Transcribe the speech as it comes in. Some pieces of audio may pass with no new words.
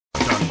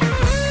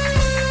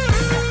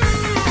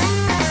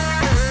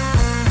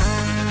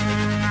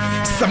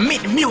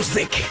Samini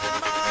music.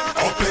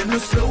 Up in the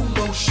slow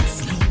motion,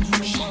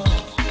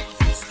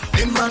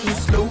 in my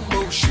slow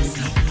motion.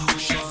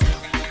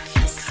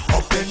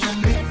 Up in the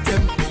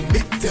mid-tempo,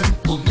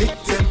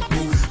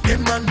 in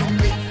my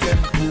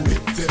mid-tempo.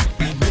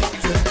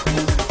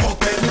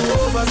 Up in the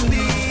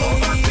overspeed,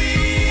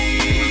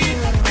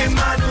 in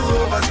my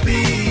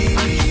overspeed.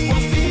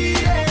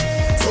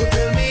 So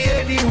tell me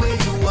any way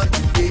you want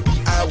it, baby,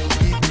 I will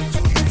give it to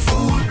you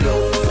full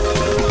blow.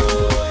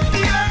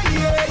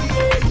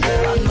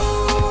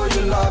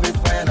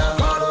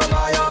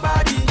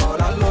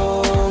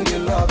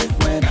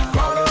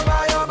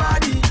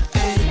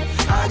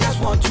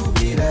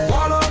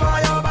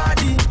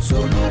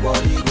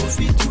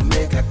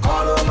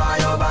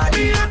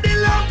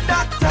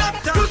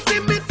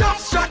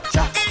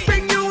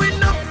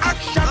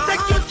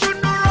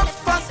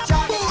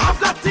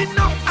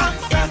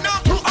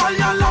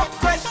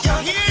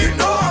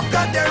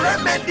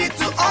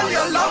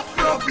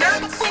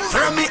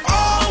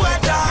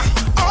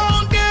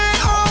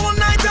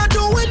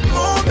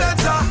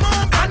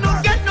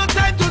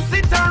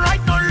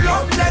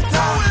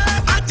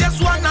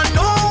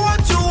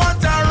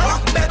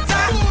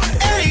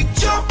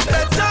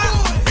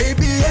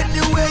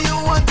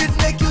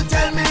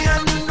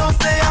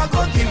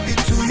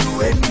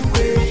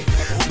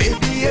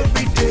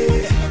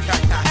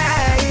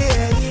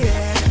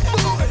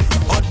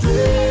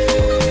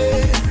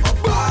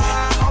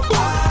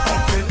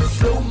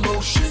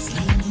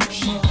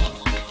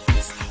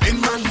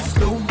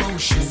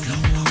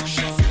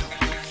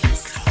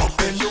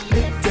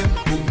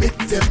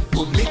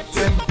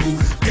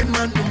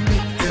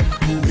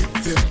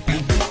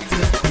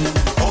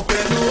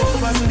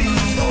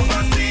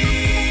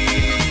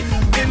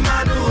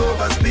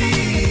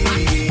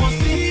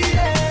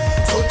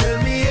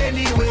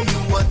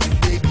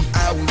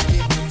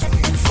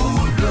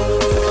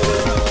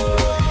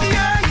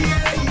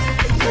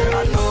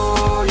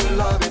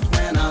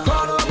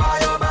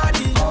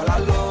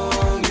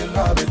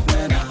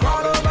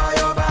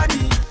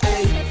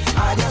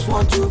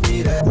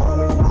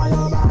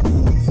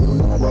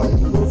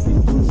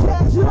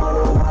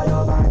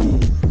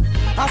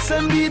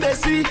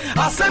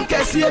 Asem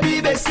kesi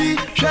BBC,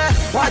 she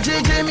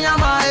wajiji mi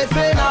ama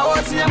efe na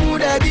woti emu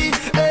debi.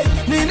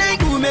 Ni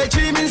nengu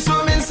mechi min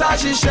so min sa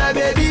she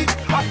baby.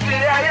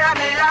 Australia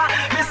me ya,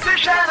 mi si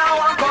she na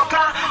wan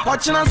koka.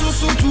 Ochina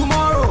susu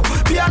tomorrow,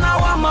 pia na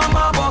wan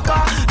mama boka.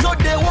 No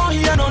they won't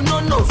hear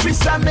no. Free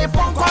send me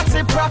pon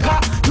kwati praka.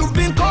 You've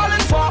been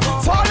calling for,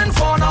 falling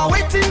for, now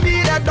waiting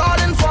be the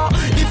darling for.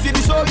 If it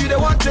is so you they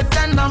want it,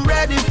 then I'm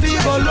ready,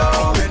 feel low.